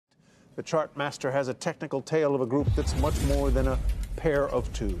The Chartmaster has a technical tale of a group that's much more than a pair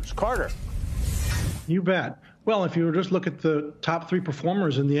of twos. Carter. You bet. Well, if you were just look at the top three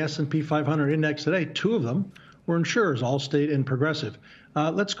performers in the S&P 500 index today, two of them were insurers, Allstate and Progressive.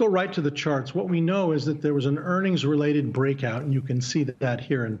 Let's go right to the charts. What we know is that there was an earnings-related breakout, and you can see that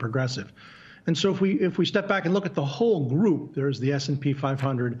here in Progressive. And so if we step back and look at the whole group, there's the S&P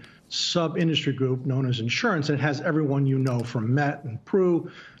 500 sub-industry group known as insurance, and it has everyone you know from Met and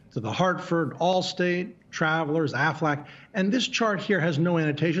Pru to the Hartford, Allstate, Travelers, Aflac. And this chart here has no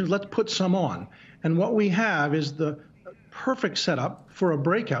annotations. Let's put some on. And what we have is the perfect setup for a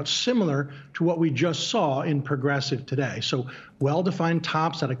breakout similar to what we just saw in Progressive today. So well-defined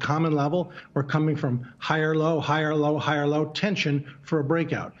tops at a common level. We're coming from higher low, higher low, higher low tension for a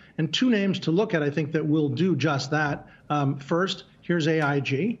breakout. And two names to look at, I think, that will do just that. First, here's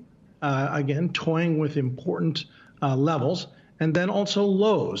AIG, again, toying with important levels, and then also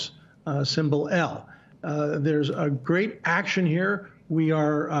lows, symbol L. There's a great action here. We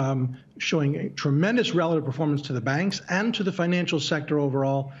are showing a tremendous relative performance to the banks and to the financial sector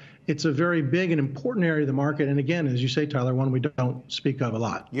overall. It's a very big and important area of the market. And again, as you say, Tyler, one we don't speak of a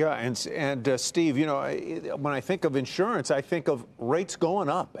lot. Yeah, and Steve, you know, when I think of insurance, I think of rates going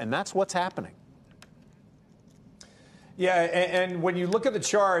up, and that's what's happening. Yeah, and when you look at the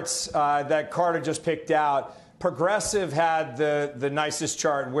charts that Carter just picked out, Progressive had the nicest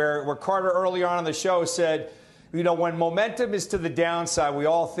chart where Carter earlier on in the show said, you know, when momentum is to the downside, we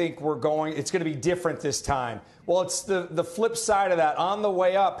all think it's going to be different this time. Well, it's the flip side of that. On the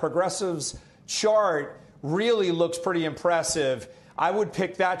way up, Progressive's chart really looks pretty impressive. I would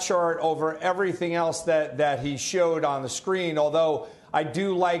pick that chart over everything else that he showed on the screen, although I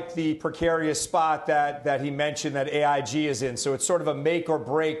do like the precarious spot that he mentioned that AIG is in. So it's sort of a make or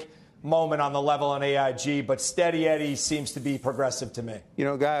break moment on the level on AIG, but Steady Eddie seems to be Progressive to me. You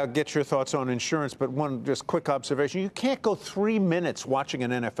know, Guy, I'll get your thoughts on insurance, but one just quick observation. You can't go 3 minutes watching an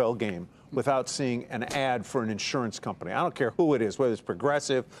NFL game without seeing an ad for an insurance company. I don't care who it is, whether it's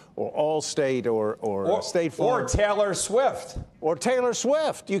Progressive or Allstate or State Farm. Or Taylor Swift. Or Taylor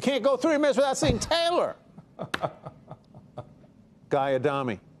Swift. You can't go 3 minutes without seeing Taylor. Guy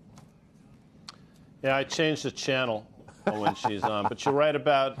Adami. Yeah, I changed the channel when she's on. But you're right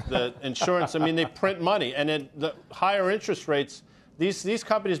about the insurance. I mean, they print money. And the higher interest rates, these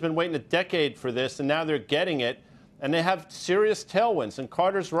companies have been waiting a decade for this, and now they're getting it. And they have serious tailwinds. And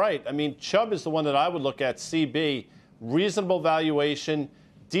Carter's right. I mean, Chubb is the one that I would look at, CB. Reasonable valuation,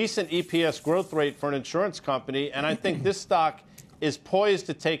 decent EPS growth rate for an insurance company. And I think this stock is poised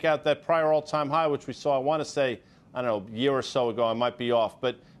to take out that prior all-time high, which we saw, I want to say, I don't know, a year or so ago. I might be off.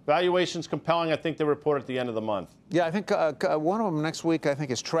 But valuation's compelling. I think they report at the end of the month. Yeah, I think one of them next week, I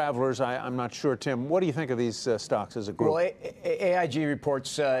think, is Travelers. I'm not sure, Tim. What do you think of these stocks as a group? Well, AIG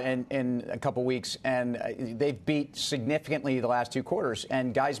reports in a couple weeks, and they've beat significantly the last 2 quarters.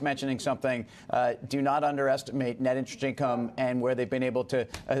 And Guy's mentioning something, do not underestimate net interest income and where they've been able to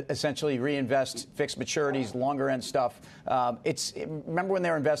essentially reinvest fixed maturities, longer end stuff. Remember when they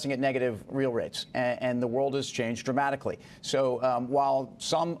were investing at negative real rates, and the world has changed dramatically. So while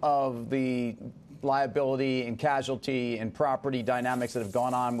some of the liability and casualty and property dynamics that have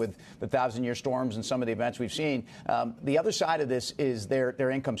gone on with the 1,000-year storms and some of the events we've seen. The other side of this is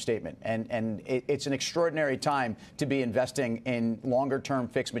their income statement. And it's an extraordinary time to be investing in longer-term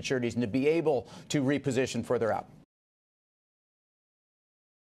fixed maturities and to be able to reposition further out.